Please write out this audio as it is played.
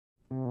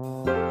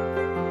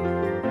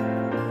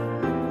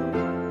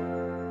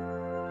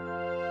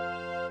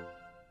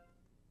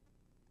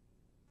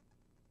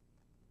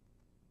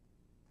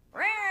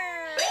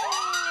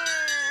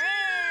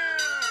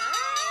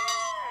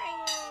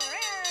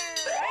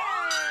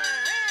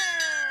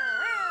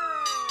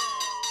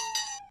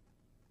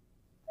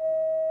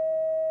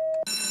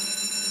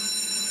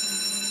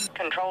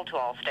Control to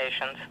all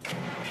stations.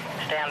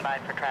 Stand by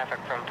for traffic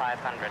from 500.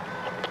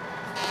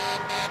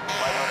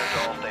 500 to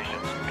all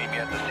stations. Meet me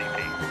at the CP.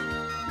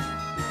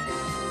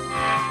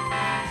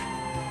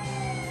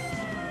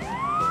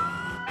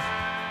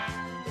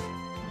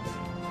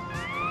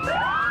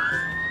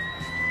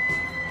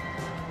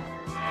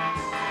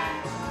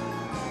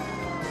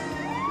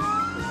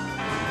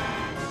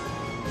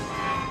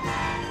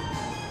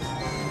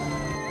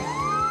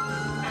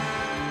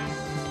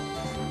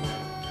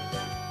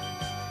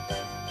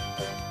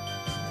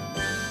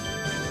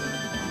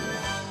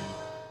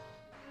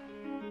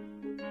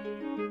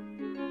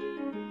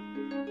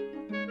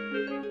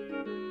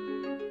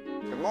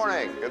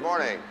 Good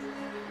morning.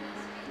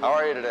 How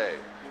are you today?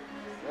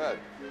 Good.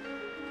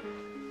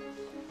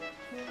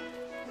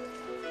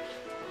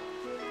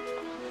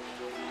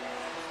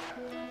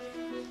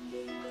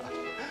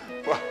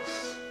 Well,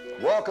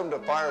 welcome to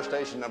fire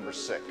station number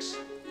 6.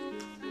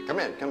 Come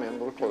in, a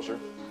little closer.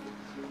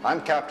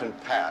 I'm Captain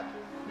Pat,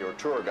 your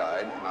tour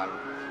guide, and I'm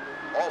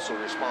also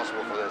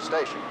responsible for this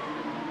station.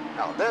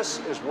 Now, this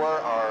is where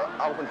our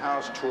open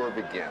house tour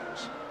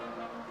begins.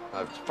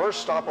 The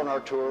first stop on our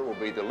tour will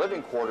be the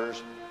living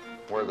quarters,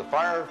 where the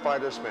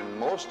firefighters spend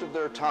most of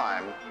their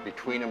time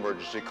between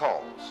emergency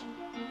calls.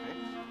 Okay?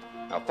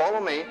 Now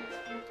follow me,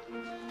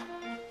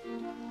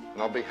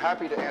 and I'll be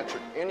happy to answer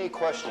any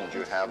questions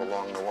you have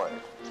along the way.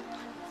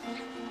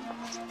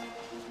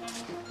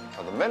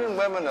 Now, the men and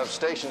women of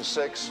Station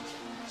 6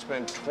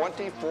 spend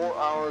 24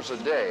 hours a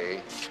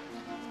day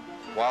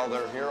while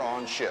they're here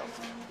on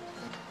shift.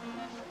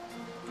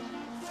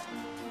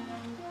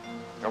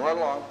 Come right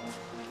along.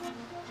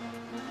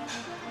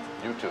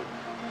 You too.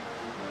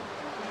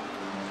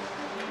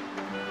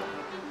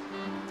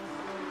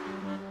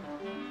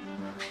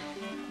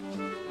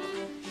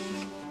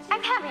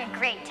 I'm having a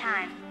great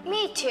time.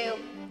 Me too.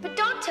 But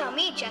don't tell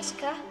me,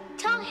 Jessica.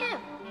 Tell him.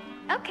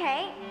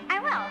 Okay, I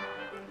will.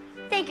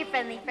 Thank you,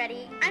 Friendly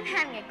Freddy. I'm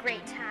having a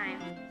great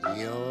time.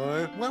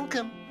 You're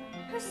welcome.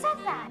 Who said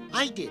that?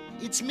 I did.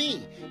 It's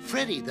me,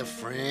 Freddy, the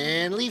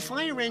friendly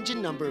fire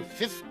engine number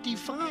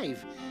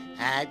 55.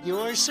 At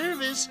your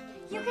service.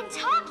 You can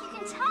talk, you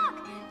can talk.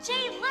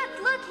 Jay,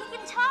 look, he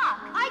can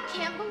talk. I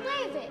can't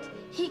believe it.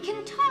 He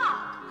can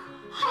talk.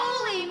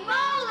 Holy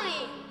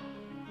moly!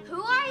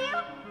 Who are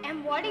you?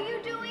 And what are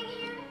you doing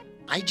here?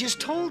 I just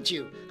told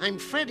you. I'm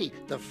Freddy,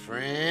 the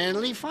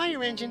friendly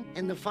fire engine,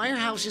 and the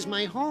firehouse is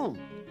my home.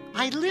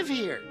 I live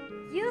here.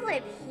 You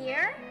live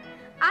here?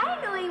 I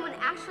didn't know anyone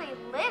actually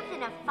lived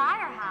in a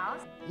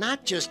firehouse.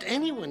 Not just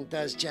anyone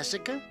does,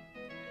 Jessica.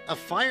 A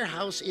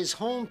firehouse is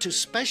home to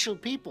special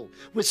people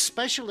with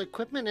special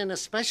equipment and a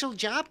special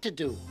job to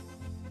do.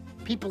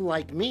 People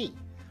like me.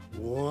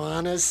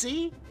 Wanna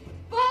see?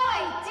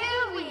 Boy,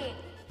 do we!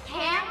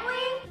 Can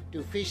we?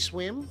 Do fish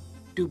swim?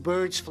 Do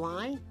birds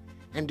fly?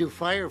 And do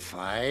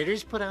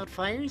firefighters put out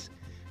fires?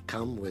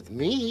 Come with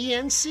me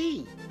and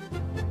see.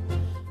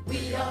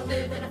 We all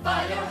live in a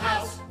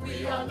firehouse.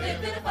 We all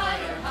live in a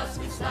firehouse.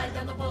 We slide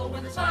down the pole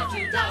when there's fire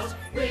to douse.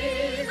 We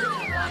live in a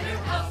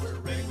firehouse.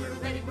 We're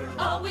ready, we're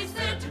always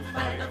there to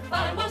fight a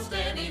fire most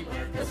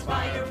anywhere. 'Cause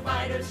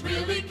firefighters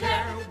really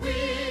care. We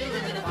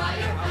live in a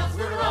firehouse.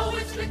 We're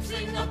always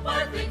fixing up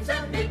our things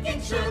and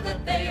making sure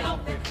that they all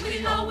fit.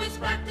 We always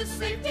practice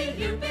safety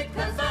here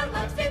because our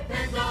lives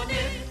depend on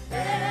it.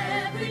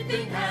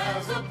 Everything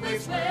has a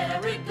place where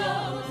it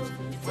goes,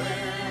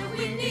 where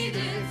we need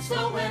it,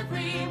 so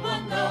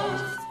everyone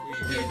knows. We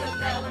hear the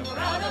bell and we're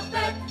out of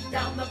bed.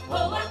 Down the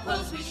pole our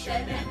clothes we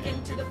shed, and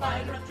into the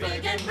fire up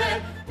big and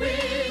red. We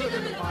live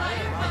in a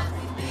firehouse.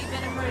 We leave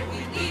in a hurry,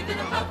 we leave in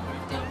a huff.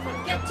 Don't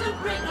forget to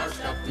bring our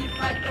stuff. We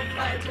fight the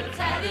fire till it's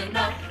had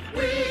enough.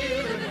 We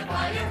live in a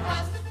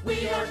firehouse.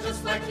 We are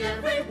just like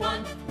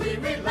everyone. We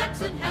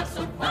relax and have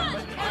some fun.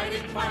 But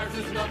fighting fires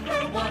is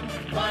number one.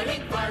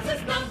 Fighting fires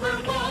is number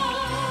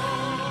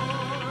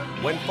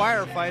one. When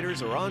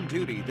firefighters are on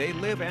duty, they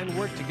live and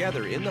work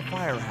together in the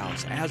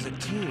firehouse as a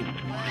team.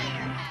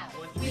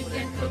 We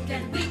can cook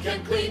and we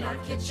can clean. Our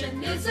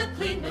kitchen is a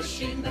clean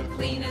machine. The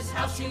cleanest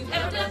house you've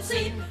ever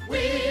seen. We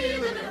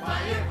live in a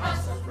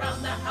firehouse.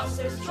 Around the house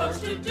there's chores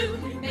to do.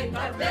 We make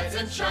our beds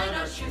and shine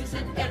our shoes,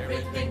 and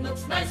everything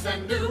looks nice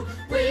and new.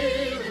 We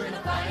live in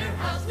a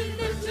firehouse. We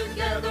live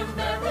together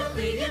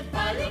merrily in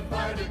fighting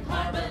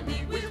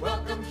harmony. We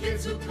welcome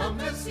kids who come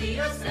to see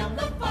us, and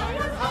the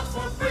firehouse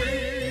for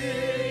free.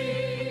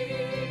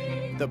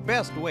 The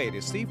best way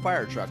to see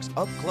fire trucks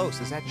up close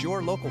is at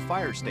your local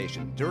fire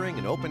station during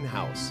an open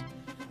house.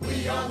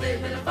 We all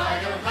live in a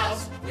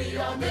firehouse. We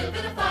all live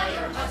in a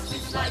firehouse. We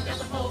slide down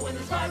the pole when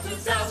there's fire to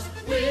douse.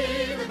 We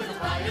live in a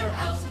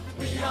firehouse.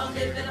 We all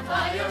live in a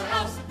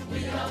firehouse.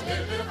 We all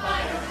live in a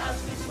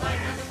firehouse. We slide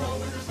down the pole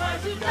when there's fire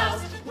to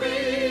douse. We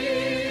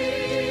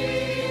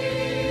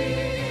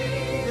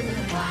live in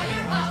a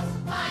firehouse.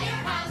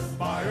 Firehouse.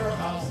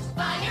 Firehouse.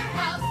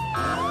 Firehouse.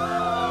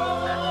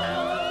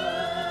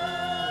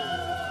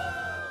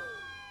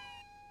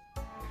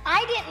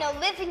 I didn't know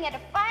living at a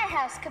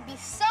firehouse could be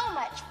so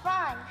much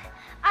fun.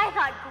 I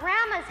thought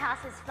Grandma's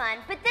house was fun,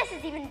 but this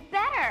is even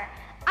better.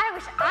 I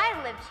wish I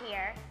lived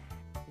here.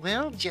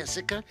 Well,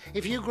 Jessica,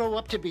 if you grow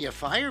up to be a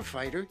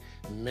firefighter,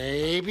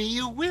 maybe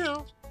you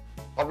will.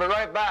 I'll be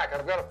right back.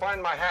 I've got to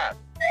find my hat.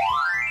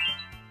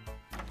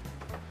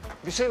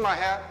 Have you seen my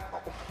hat?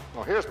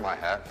 Oh, here's my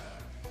hat.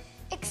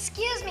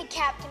 Excuse me,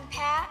 Captain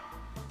Pat,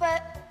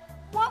 but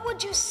what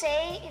would you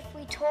say if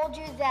we told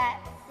you that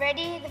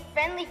Freddy, the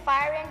friendly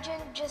fire engine,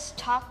 just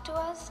talked to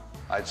us?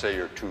 I'd say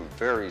you're two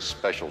very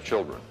special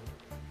children.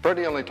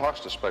 Freddy only talks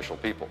to special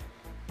people.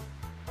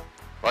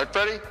 Right,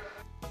 Freddy?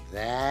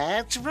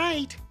 That's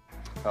right.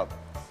 Oh,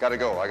 gotta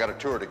go. I got a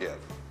tour to give.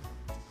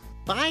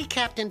 Bye,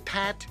 Captain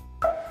Pat.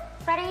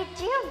 Freddy,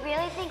 do you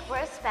really think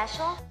we're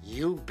special?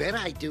 You bet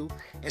I do.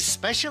 As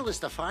special as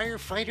the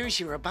firefighters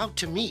you're about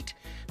to meet,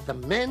 the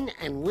men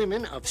and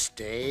women of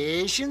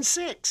Station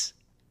 6.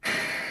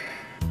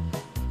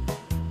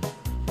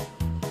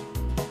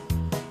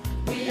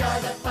 We are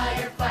the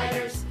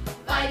firefighters,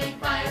 fighting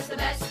fires the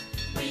best.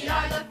 We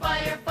are the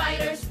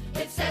firefighters,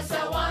 it says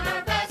so on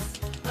our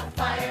vest. A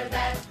fire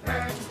that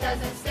burns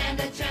doesn't stand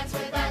a chance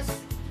with us.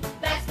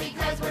 That's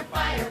because we're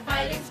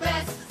firefighting's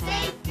best.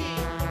 Safety!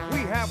 We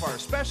have our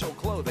special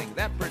clothing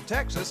that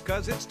protects us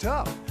 'cause it's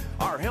tough.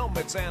 Our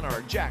helmets and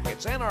our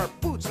jackets and our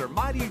boots are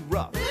mighty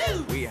rough.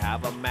 We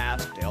have a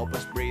mask to help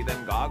us breathe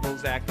and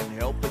goggles that can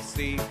help us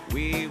see.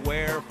 We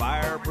wear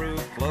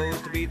fireproof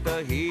clothes to beat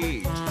the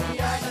heat. We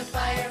are the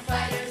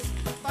firefighters,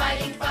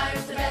 fighting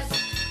fires the best.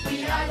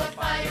 We are the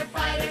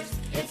firefighters,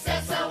 it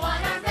says so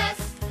on our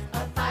vest.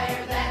 A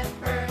fire that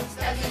burns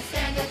doesn't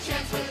stand a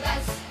chance with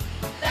us.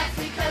 That's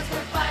because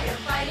we're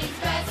firefighting's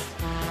best.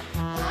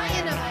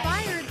 In a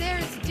fire,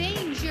 there's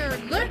danger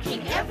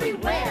lurking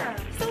everywhere.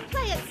 So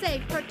play it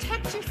safe,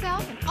 protect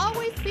yourself, and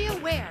always be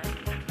aware.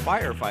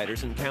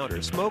 Firefighters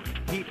encounter smoke,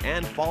 heat,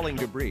 and falling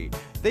debris.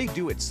 They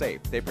do it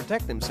safe, they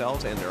protect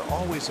themselves, and they're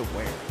always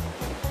aware.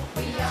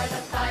 We are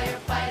the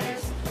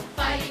firefighters,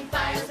 fighting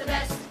fires the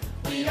best.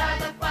 We are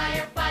the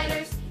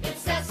firefighters, it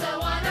says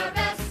so on our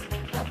vest.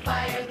 A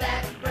fire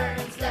that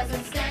burns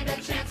doesn't stand a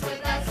chance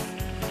with us.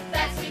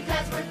 That's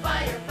because we're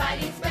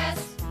firefighting's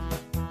best.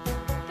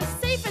 The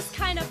safest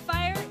kind of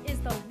fire is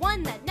the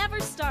one that never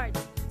starts.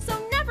 So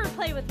never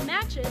play with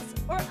matches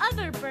or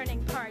other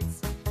burning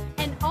parts.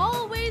 And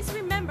always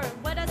remember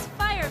what us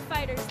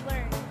firefighters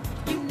learn.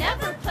 You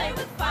never play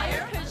with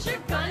fire 'cause you're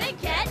gonna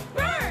get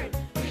burned.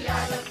 We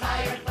are the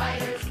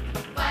firefighters,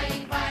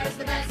 fighting fires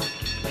the best.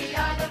 We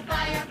are the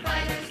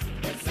firefighters,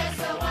 it says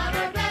so on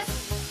our vest.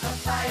 A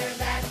fire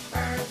that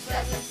burns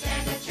doesn't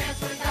stand a chance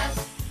with us.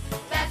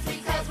 That's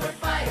because we're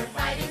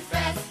firefighting's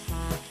best.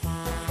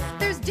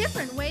 There's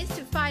different ways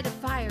to fight a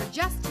fire,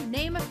 just to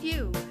name a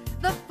few.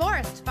 The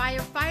forest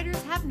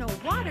firefighters have no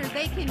water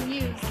they can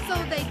use, so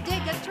they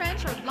dig a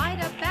trench or light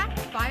a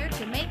backfire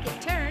to make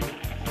it turn.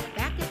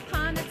 Back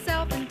upon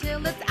itself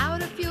until it's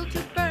out of fuel to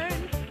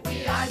burn.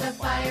 We are the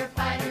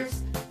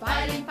firefighters,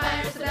 fighting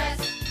fires the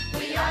best.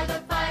 We are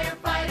the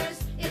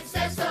firefighters, it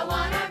says so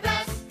on our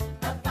vest.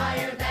 A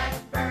fire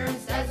that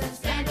burns doesn't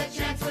stand a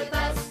chance with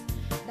us.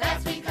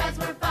 That's because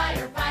we're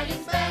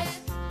firefighting's best.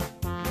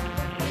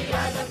 We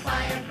are the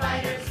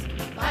firefighters,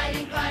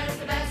 fighting fires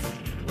the best.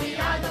 We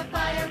are the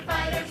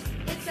firefighters,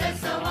 it says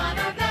so on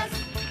our vest.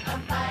 A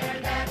fire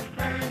that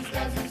burns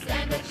doesn't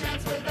stand a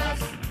chance with us.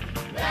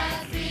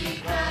 That's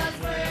because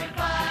we're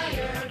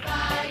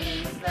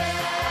firefighting's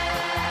best.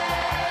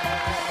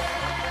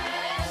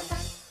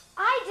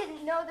 I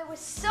didn't know there were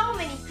so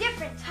many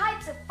different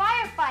types of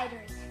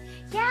firefighters.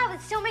 Yeah,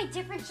 with so many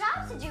different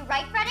jobs to do,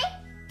 right, Freddy?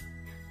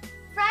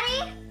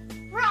 Freddy,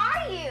 where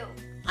are you?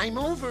 I'm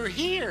over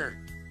here.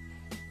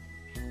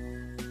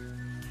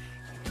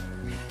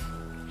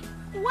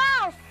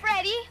 Wow,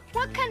 Freddy,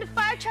 what kind of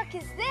fire truck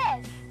is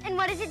this? And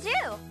what does it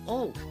do?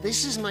 Oh,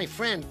 this is my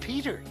friend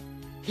Peter.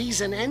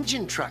 He's an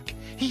engine truck.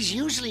 He's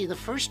usually the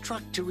first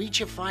truck to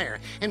reach a fire,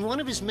 and one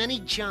of his many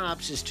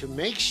jobs is to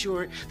make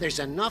sure there's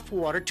enough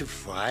water to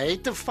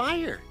fight the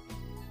fire.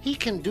 He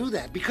can do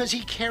that because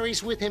he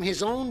carries with him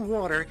his own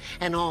water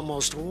and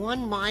almost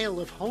 1 mile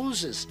of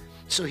hoses,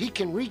 so he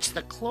can reach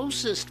the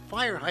closest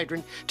fire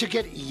hydrant to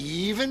get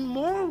even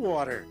more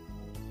water.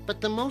 But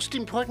the most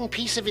important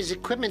piece of his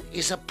equipment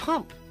is a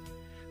pump.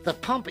 The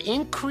pump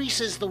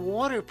increases the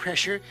water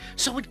pressure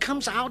so it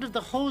comes out of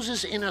the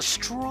hoses in a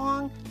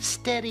strong,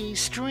 steady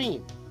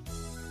stream.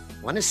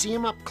 Want to see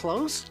him up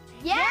close?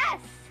 Yes!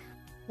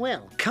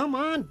 Well, come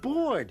on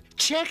board.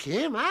 Check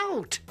him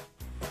out.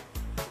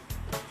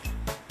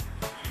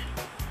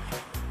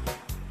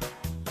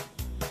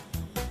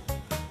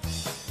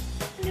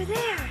 Under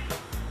there.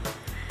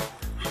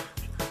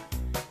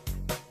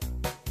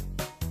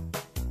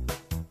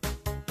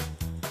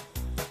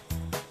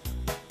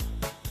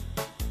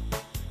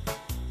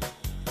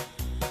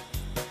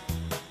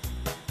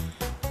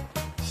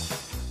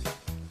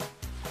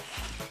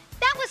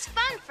 That was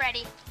fun,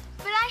 Freddy.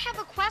 But I have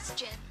a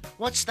question.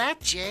 What's that,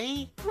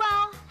 Jay?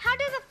 Well, how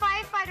do the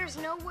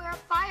firefighters know where a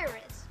fire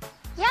is?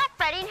 Yeah,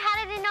 Freddy, and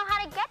how did it know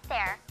how to get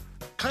there?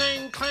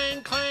 Clang,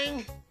 clang,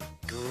 clang.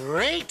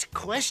 Great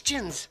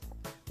questions.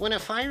 When a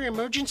fire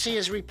emergency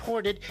is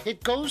reported,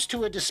 it goes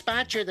to a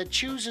dispatcher that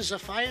chooses a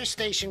fire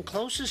station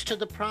closest to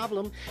the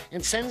problem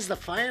and sends the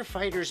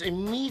firefighters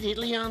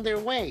immediately on their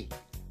way.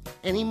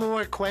 Any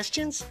more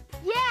questions?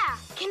 Yeah,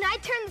 can I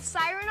turn the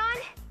siren on?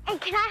 And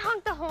can I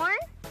honk the horn?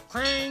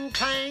 Clang,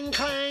 clang,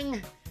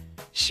 clang.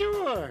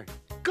 Sure,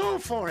 go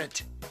for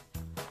it.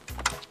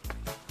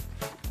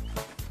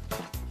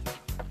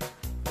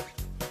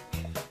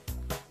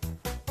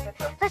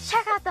 Let's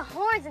check out the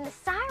horns and the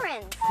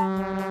sirens.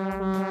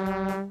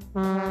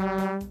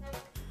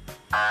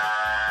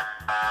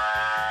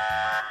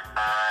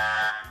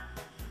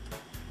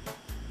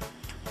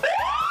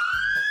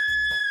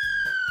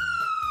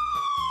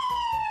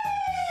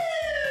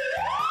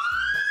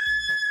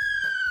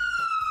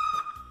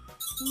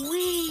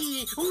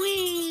 Wee,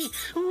 wee,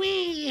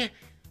 wee.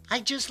 I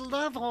just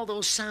love all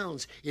those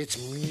sounds. It's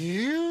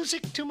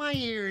music to my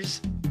ears.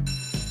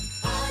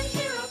 I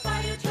hear a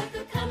fire truck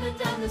coming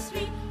down the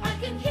street. I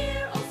can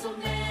hear oh so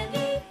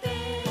many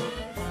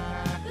things.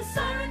 The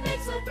siren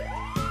makes a,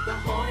 the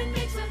horn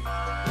makes a,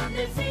 and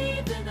there's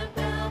even a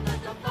bell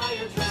that the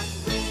fire truck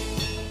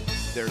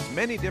rings. There's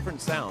many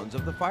different sounds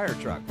of the fire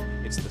truck.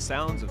 It's the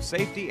sounds of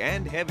safety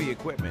and heavy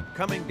equipment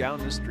coming down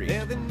the street.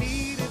 They're the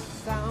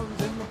neatest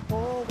sounds in the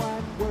whole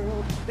wide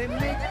world. They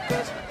make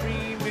us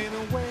dream in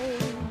a way.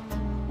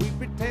 We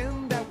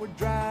pretend that we're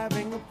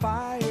driving a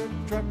fire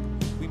truck.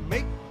 We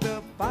make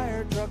the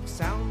fire truck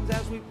sounds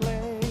as we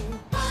play.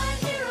 I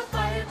hear a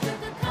fire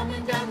truck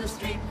coming down the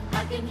street.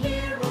 I can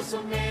hear oh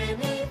so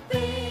many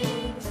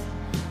things.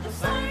 The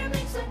siren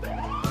makes a,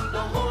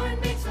 the horn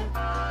makes a,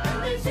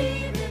 and there's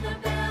even a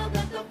bell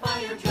that the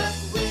fire truck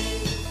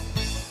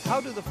rings.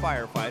 How do the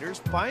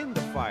firefighters find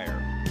the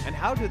fire? And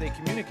how do they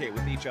communicate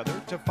with each other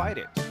to fight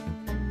it?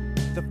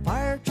 The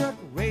fire truck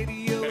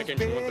radio is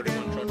big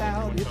and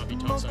loud. It's the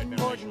most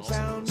important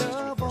sound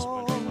of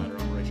all.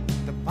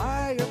 The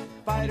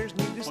firefighters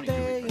need to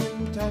stay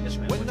in touch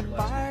when the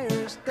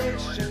fire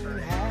station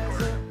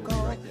has a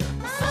call.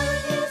 The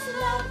siren is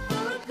loud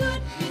for a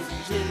good reason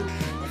too.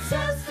 It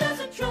says there's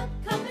a truck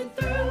coming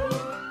through,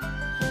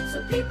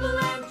 so people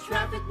and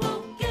traffic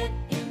won't get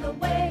in the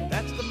way.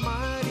 That's the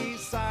mighty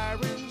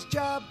siren's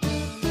job to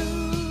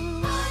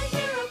do. I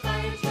hear a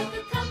fire truck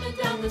coming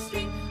down the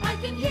street. I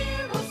can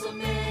hear oh so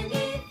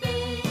many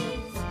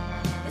things.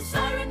 The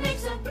siren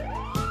makes a,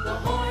 the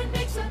horn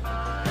makes a,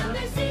 and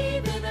there's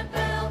even a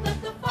bell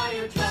that the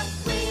fire truck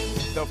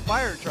rings. The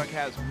fire truck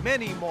has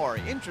many more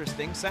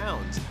interesting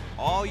sounds.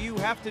 All you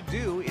have to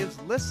do is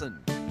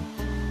listen.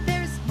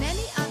 There's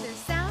many other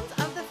sounds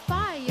of the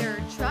fire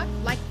truck,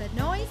 like the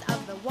noise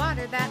of the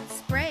water that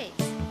sprays,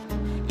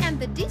 and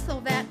the diesel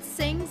that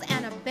sings,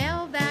 and a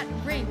bell that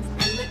rings.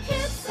 And the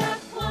kids that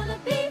wanna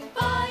be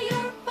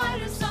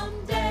firefighters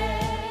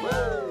someday.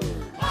 Woo!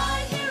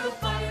 I hear a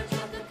fire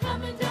truck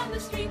coming down the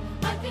street.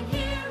 I can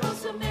hear oh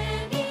so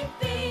many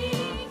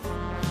things.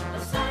 The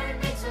siren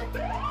makes a,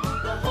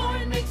 the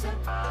horn makes a,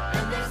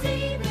 and there's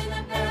even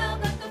a bell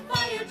that the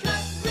fire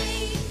truck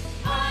rings.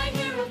 I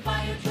hear a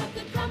fire truck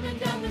coming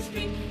down the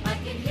street. I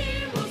can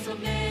hear oh so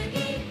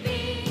many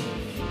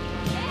things.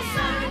 The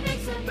siren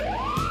makes a,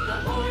 the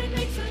horn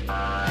makes a,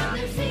 and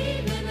there's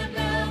even a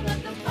bell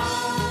that the fire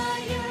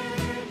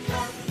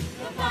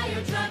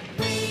truck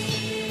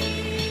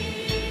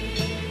rings.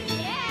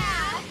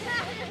 Yeah!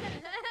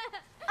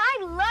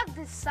 I love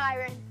this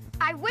siren.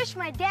 I wish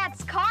my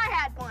dad's car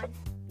had one.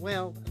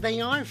 Well,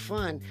 they are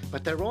fun,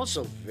 but they're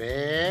also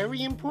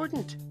very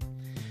important.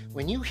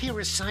 When you hear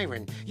a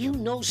siren, you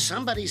know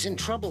somebody's in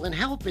trouble and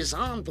help is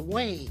on the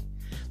way.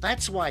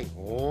 That's why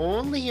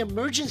only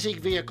emergency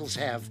vehicles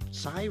have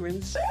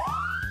sirens.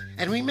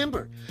 And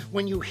remember,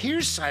 when you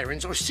hear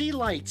sirens or see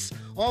lights,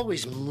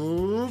 always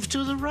move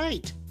to the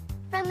right.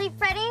 Friendly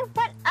Freddy,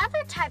 what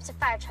other types of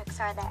fire trucks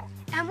are there?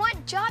 And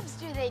what jobs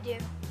do they do?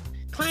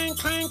 Clang,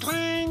 clang,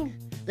 clang.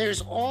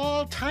 There's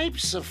all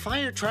types of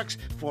fire trucks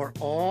for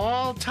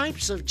all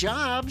types of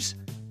jobs.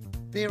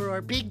 There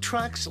are big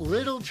trucks,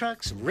 little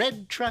trucks,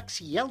 red trucks,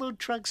 yellow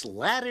trucks,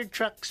 ladder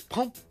trucks,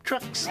 pump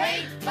trucks.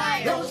 Great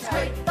fire, those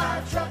great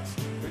fire trucks,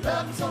 we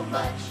love them so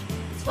much.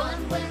 It's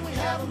fun when we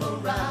have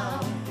them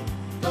around.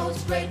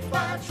 Those great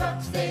fire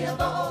trucks, they have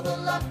all the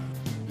luck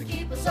to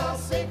keep us all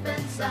safe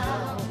and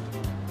sound.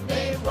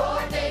 They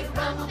roar, they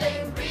rumble,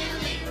 they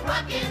really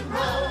rock and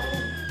roll.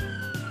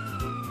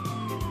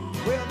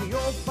 Well, the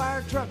old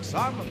fire trucks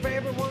are my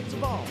favorite ones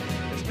of all.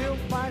 They still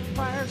fight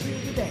fires here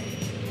today.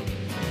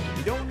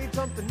 You don't need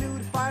something new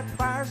to fight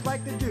fires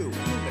like they do in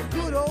the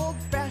good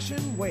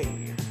old-fashioned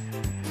way.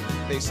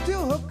 They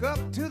still hook up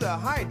to the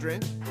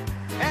hydrant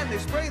and they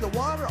spray the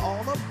water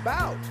all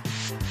about.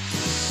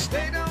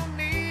 They don't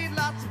need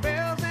lots of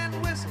bells and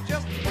whistles,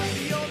 just to put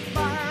the old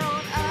fire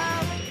on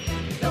out.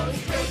 Those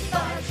great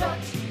fire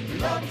trucks, we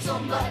love them so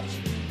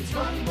much. It's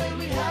fun when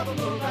we have them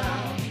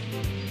around.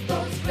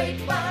 Those great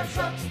fire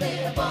trucks, they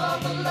have all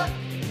the luck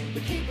to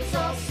keep us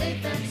all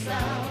safe and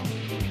sound.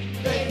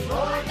 They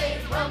roar, they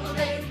rumble,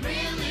 they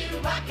really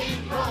rock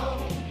and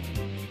roll.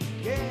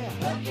 Yeah.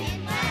 Hook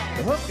and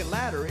ladder. The hook and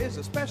ladder is a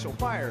a special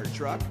fire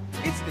truck.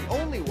 It's the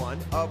only one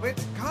of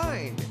its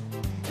kind.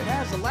 It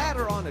has a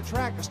ladder on the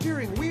track, a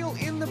steering wheel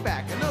in the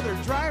back. Another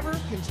driver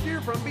can steer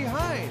from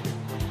behind.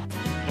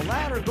 The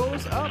ladder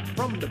goes up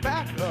from the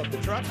back of the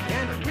truck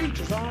and it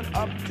reaches on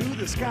up to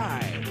the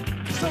sky.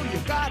 So you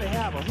gotta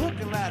have a hook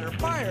and ladder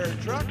fire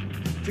truck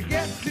to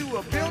get to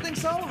a building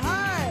so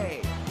high.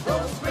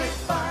 Those great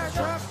fire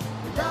trucks,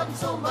 we love them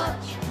so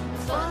much.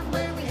 It's fun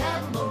when we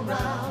have them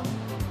around.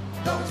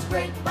 Those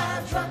great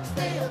fire trucks,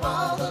 they have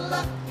all the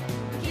luck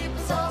to keep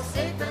us all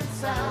safe and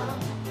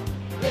sound.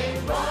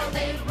 They roar,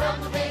 they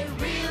rumble, they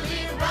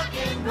really rock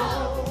and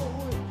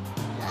roll.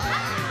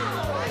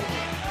 Wow!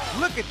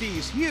 Look at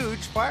these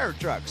huge fire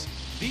trucks.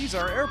 These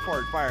are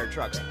airport fire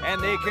trucks,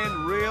 and they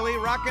can really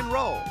rock and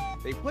roll.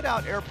 They put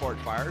out airport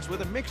fires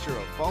with a mixture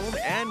of foam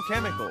and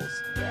chemicals.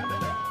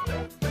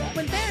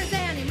 When there's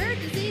an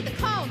emergency, the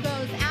call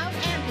goes out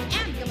and the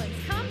ambulance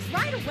comes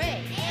right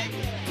away.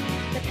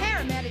 The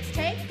paramedics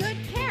take good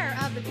care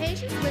of the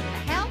patients with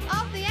the help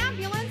of the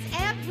ambulance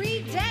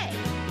every day.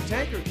 The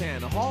tanker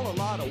can haul a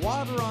lot of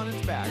water on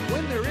its back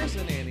when there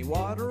isn't any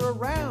water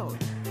around.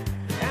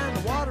 And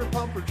the water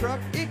pumper truck,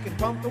 it can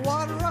pump the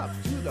water up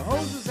to the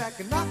hoses that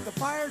can knock the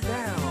fire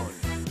down.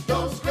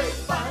 Those great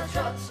fire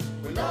trucks,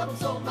 we love them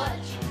so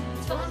much.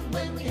 It's fun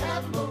when we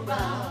have them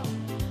around.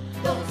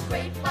 Those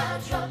great fire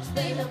trucks,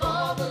 they have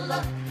all the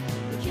luck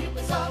to keep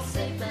us all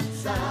safe and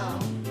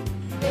sound.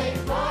 They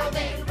roar,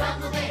 they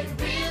rumble, they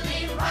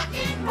really rock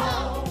and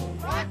roll.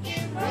 Rock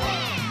and roll.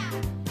 Yeah!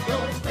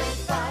 Those great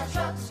fire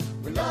trucks,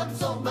 we love them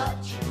so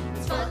much.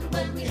 It's fun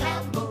when we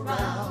have them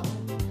around.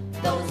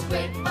 Those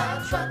great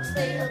fire trucks,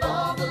 they have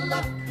all the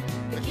luck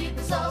to keep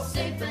us all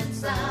safe and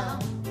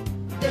sound.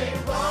 They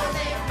roar,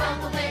 they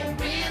rumble, they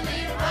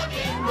really rock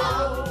and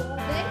roll.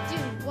 They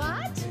do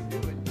what?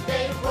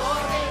 They roar,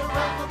 they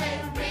rumble, they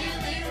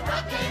really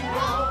rock and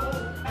roll.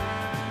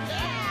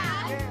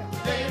 Yeah!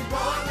 They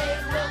roar, they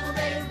rumble,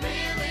 they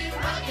really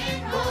rock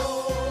and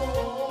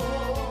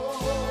roll.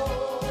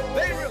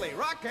 They really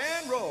rock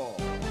and roll.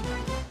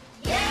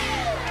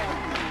 Yeah!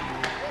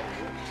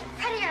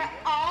 Freddy, are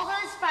all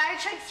those fire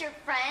trucks your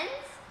friends?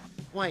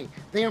 Why,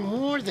 they're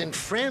more than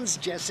friends,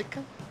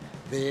 Jessica.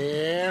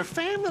 They're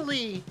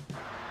family.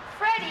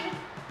 Freddy,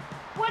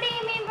 what do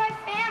you mean by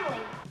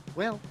family?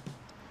 Well,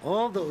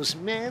 all those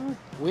men,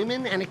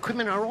 women, and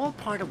equipment are all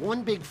part of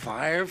one big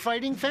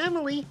firefighting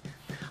family.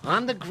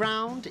 On the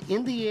ground,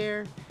 in the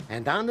air,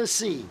 and on the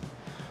sea.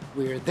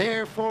 We're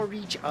there for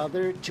each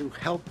other to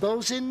help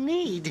those in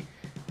need.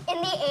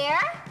 In the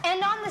air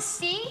and on the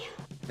sea?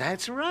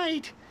 That's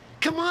right.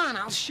 Come on,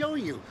 I'll show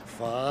you.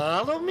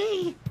 Follow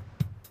me.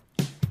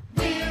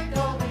 We're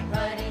going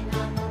riding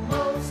on the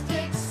most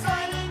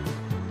exciting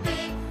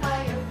big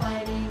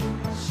firefighting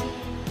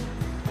machine.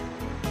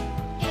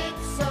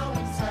 It's so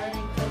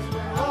exciting because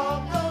we're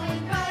all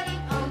going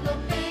riding on the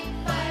big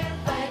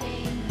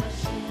firefighting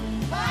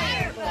machine.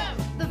 Fireboat!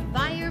 The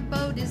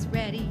fireboat is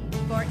ready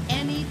for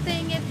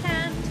anything at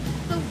hand.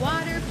 The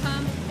water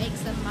pump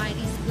makes a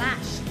mighty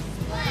splash.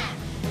 Splash!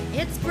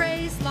 It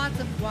sprays lots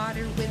of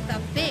water with a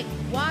big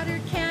water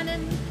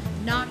cannon,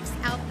 knocks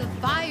out the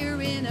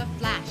fire in a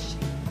flash.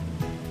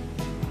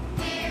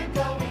 We're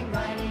going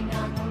riding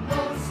on the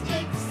most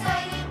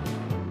exciting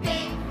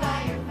big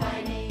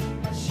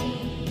firefighting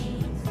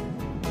machines.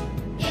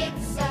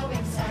 It's so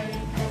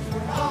exciting because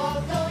we're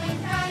all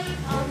going riding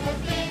on the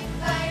big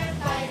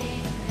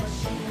firefighting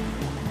machine.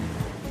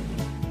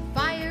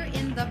 Fire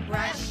in the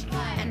brush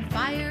and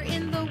fire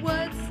in the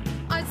woods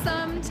are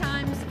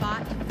sometimes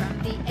fought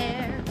from the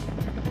air.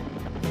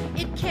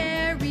 It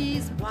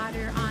carries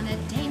water on a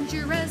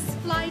dangerous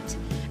flight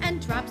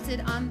and drops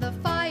it on the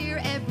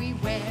fire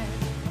everywhere.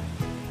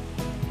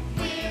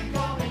 We're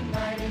going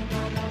riding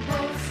on the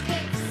most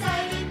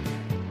exciting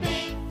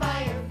big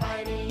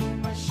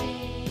firefighting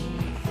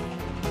machines.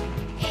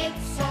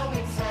 It's so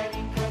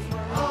exciting because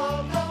we're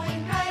all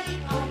going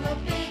riding on the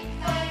big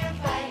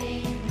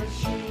firefighting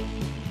machine.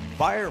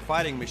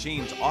 Firefighting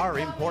machines are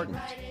important.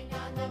 Riding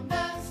on the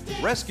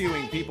most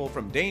Rescuing people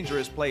from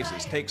dangerous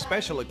places takes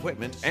special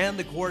equipment and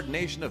the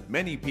coordination of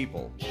many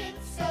people.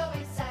 It's so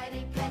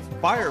exciting because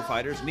we're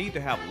Firefighters need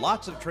to have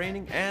lots of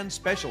training and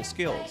special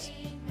skills.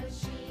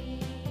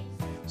 machines.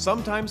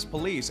 Sometimes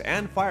police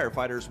and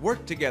firefighters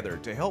work together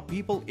to help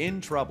people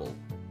in trouble.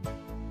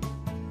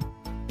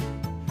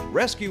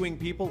 Rescuing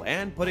people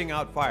and putting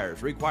out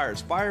fires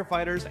requires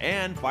firefighters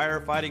and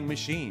firefighting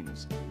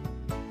machines.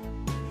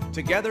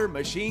 Together,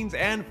 machines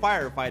and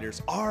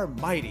firefighters are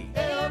mighty.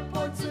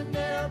 Airports and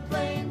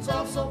airplanes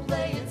also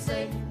play it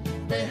safe.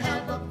 They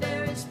have a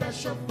very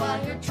special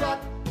fire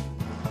truck.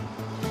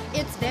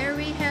 It's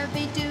very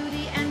heavy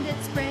duty and it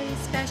sprays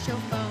special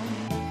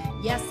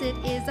foam. Yes, it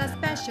is a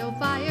special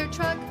fire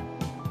truck.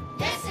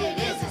 Yes, it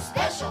is a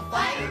special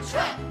fire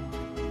truck.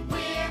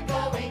 We're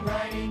going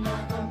riding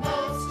on the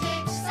most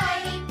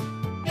exciting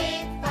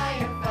big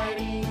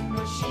firefighting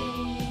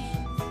machines.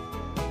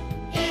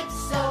 It's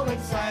so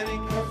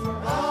exciting because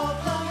we're all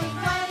going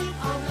riding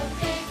on the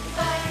big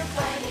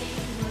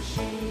firefighting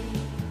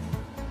machine.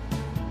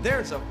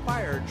 There's a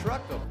fire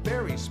truck of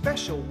very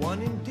special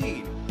one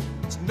indeed.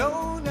 It's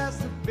known as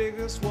the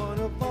biggest one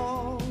of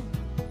all.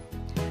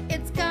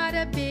 It's got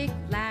a big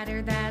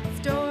ladder that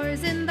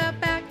stores in the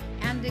back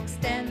and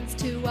extends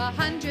to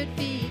 100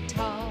 feet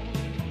tall.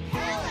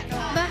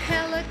 Helicopter. The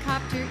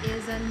helicopter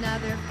is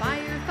another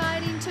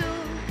firefighting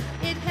tool.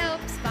 It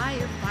helps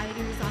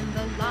firefighters on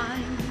the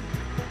line.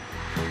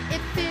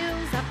 It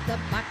fills up the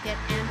bucket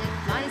and it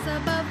flies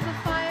above the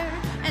fire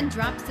and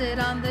drops it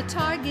on the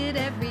target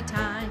every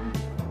time.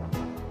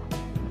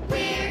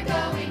 We're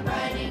going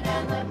riding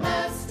on the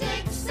most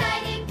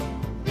exciting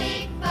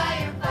big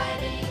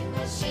firefighting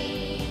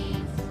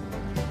machines.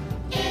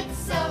 It's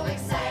so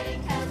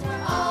exciting 'cause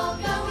we're all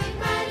going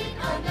riding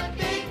on the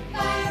big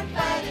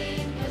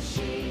firefighting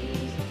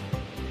machines.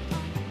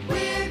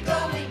 We're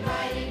going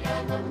riding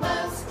on the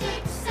most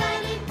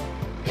exciting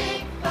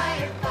big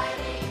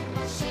firefighting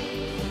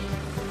machines.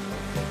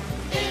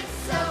 It's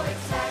so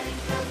exciting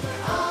 'cause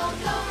we're all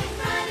going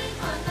riding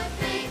on the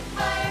big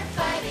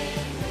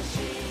firefighting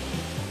machines.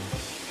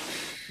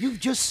 You've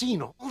just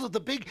seen all of the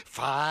big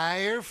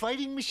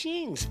firefighting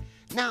machines.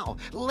 Now,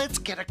 let's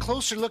get a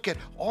closer look at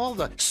all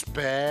the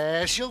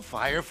special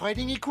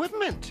firefighting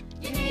equipment.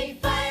 You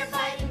need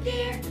firefighting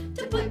gear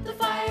to put the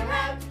fire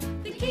out,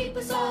 to keep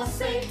us all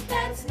safe,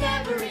 that's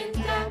never in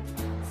doubt.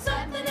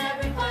 Something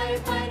every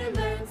firefighter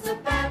learns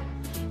about.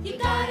 You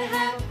gotta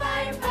have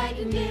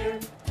firefighting gear.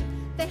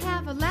 They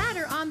have a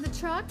ladder on the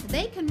truck.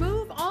 They can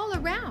move all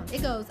around.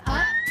 It goes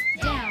up,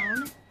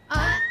 down,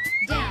 up,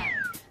 down.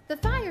 The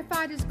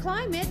firefighters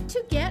climb it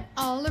to get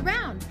all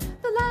around.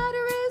 The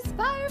ladder is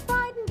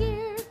firefighting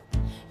gear.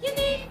 You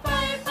need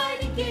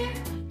firefighting gear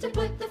to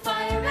put the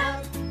fire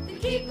out, to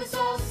keep us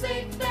all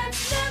safe,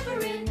 that's never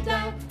in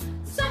doubt.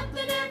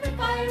 Something every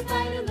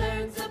firefighter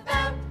learns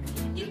about.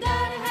 You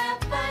gotta have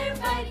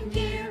firefighting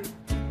gear.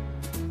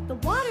 The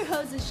water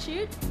hoses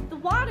shoot the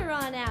water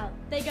on out.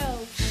 They go.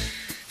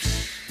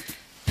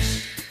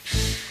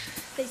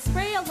 They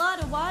spray a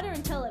lot of water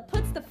until it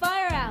puts the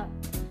fire out.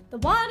 The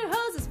water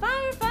hose is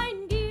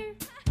firefighting gear.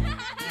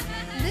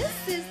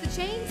 This is the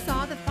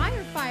chainsaw the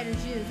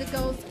firefighters use. It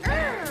goes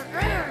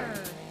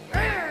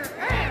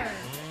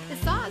It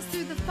saws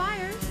through the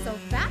fire, so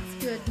that's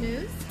good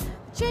news.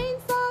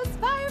 Chainsaw's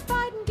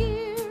firefighting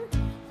gear.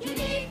 You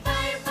need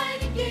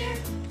firefighting gear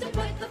to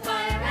put the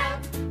fire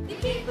out, to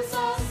keep us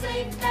all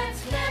safe,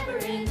 that's never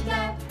in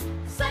doubt.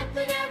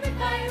 Something every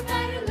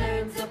firefighter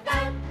learns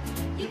about.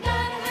 You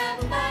gotta have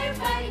a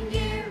firefighting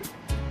gear.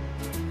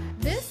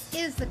 This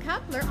is the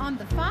coupler on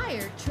the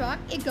fire truck.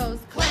 It goes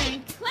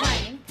clank,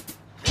 clank,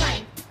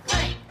 clank,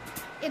 clank.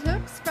 It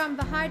hooks from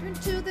the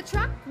hydrant to the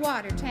truck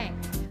water tank.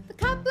 The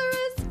coupler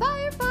is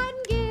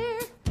firefighting gear.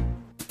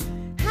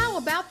 How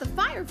about the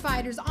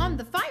firefighters on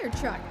the fire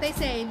truck? They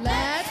say,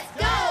 let's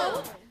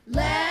go,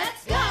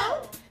 let's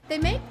go. They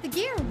make the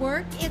gear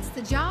work. It's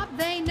the job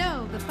they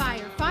know. The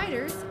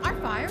firefighters are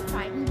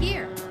firefighting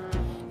gear.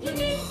 You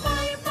need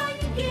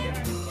firefighting gear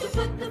to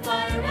put the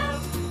fire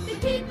out, to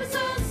keep us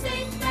all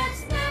safe,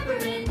 that's never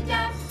in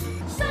doubt.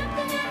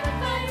 Something every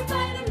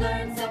firefighter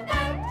learns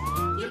about.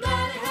 You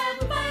gotta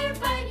have a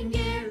firefighting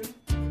gear.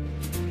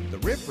 The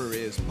ripper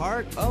is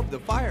part of the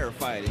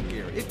firefighting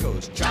gear. It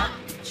goes chop,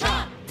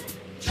 chop,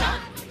 chop,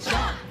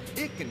 chop.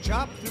 It can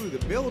chop through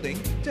the building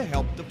to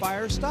help the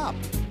fire stop.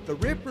 The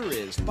ripper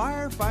is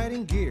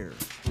firefighting gear.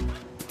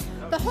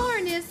 The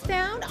horn is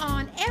found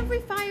on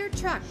every fire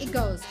truck. It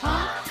goes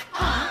honk,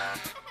 honk,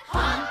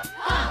 honk,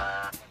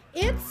 honk.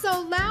 It's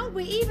so loud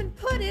we even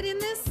put it in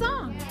this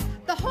song.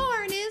 The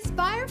horn is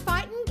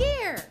firefighting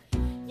gear.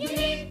 You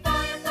need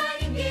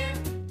firefighting gear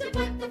to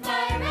put the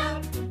fire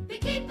out, to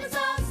keep us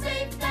all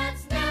safe,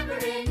 that's never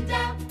in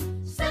doubt.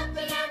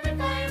 Something every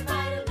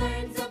firefighter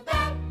learns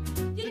about.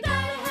 You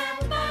gotta have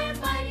a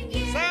firefighting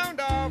gear. Sound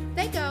off!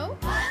 They go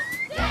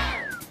Up,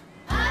 down,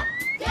 up,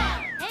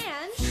 down.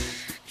 And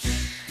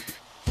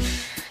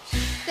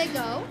they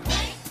go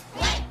Clank,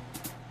 clank,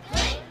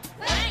 clank,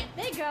 clank.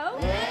 they go.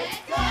 Let's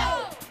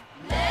go,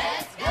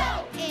 let's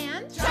go.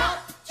 and Chop,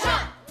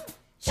 chop,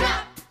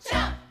 chop,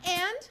 chop.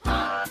 and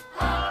Honk,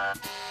 honk,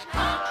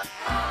 honk,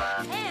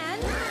 honk.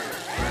 And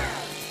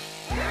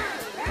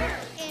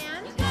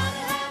and You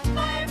gotta have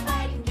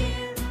firefighting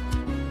gear.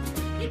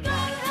 You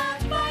gotta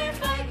have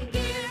firefighting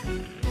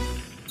gear.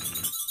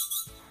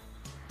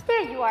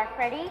 There you are,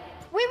 Freddy.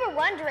 We were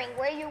wondering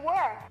where you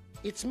were.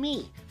 It's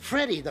me,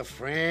 Freddy, the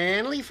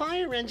friendly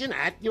fire engine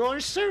at your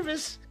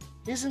service.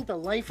 Isn't the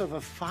life of a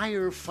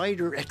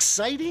firefighter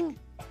exciting?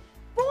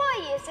 Boy,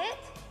 is it.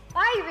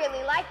 I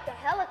really like the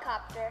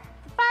helicopter.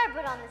 The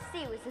fireboat on the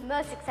sea was the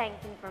most exciting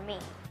thing for me.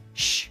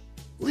 Shh,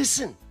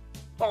 listen.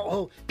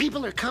 Oh,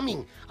 people are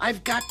coming.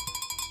 I've got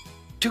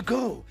to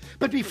go.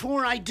 But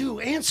before I do,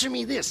 answer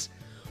me this.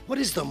 What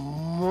is the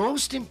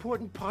most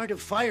important part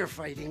of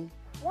firefighting?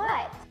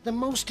 What? The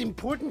most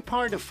important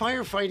part of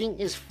firefighting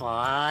is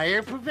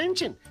fire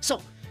prevention.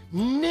 So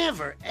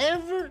never,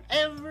 ever,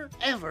 ever,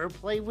 ever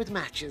play with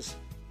matches.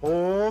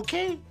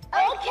 Okay?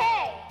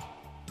 Okay.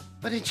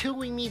 But until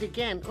we meet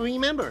again,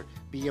 remember,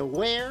 be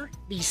aware,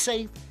 be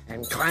safe,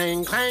 and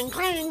clang, clang,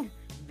 clang,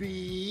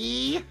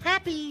 Be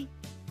happy.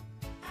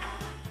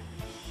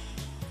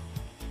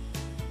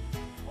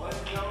 Ladies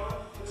and gentlemen,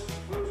 this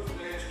concludes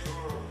today's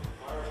tour of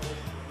Fire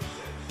Station number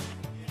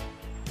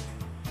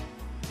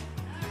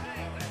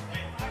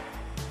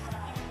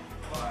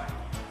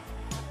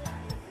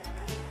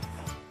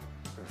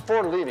 6.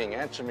 Before leaving,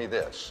 answer me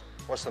this.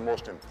 What's the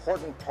most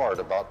important part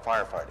about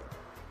firefighting?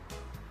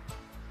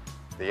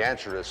 The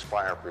answer is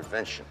fire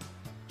prevention.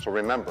 So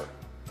remember,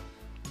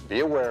 be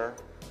aware,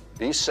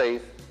 be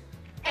safe,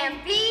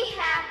 And be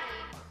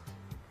happy.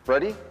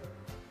 Freddy,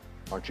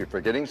 aren't you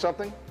forgetting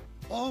something?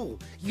 Oh,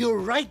 you're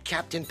right,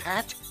 Captain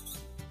Pat.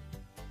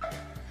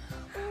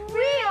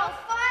 Real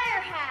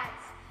fire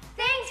hats.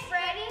 Thanks,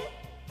 Freddy.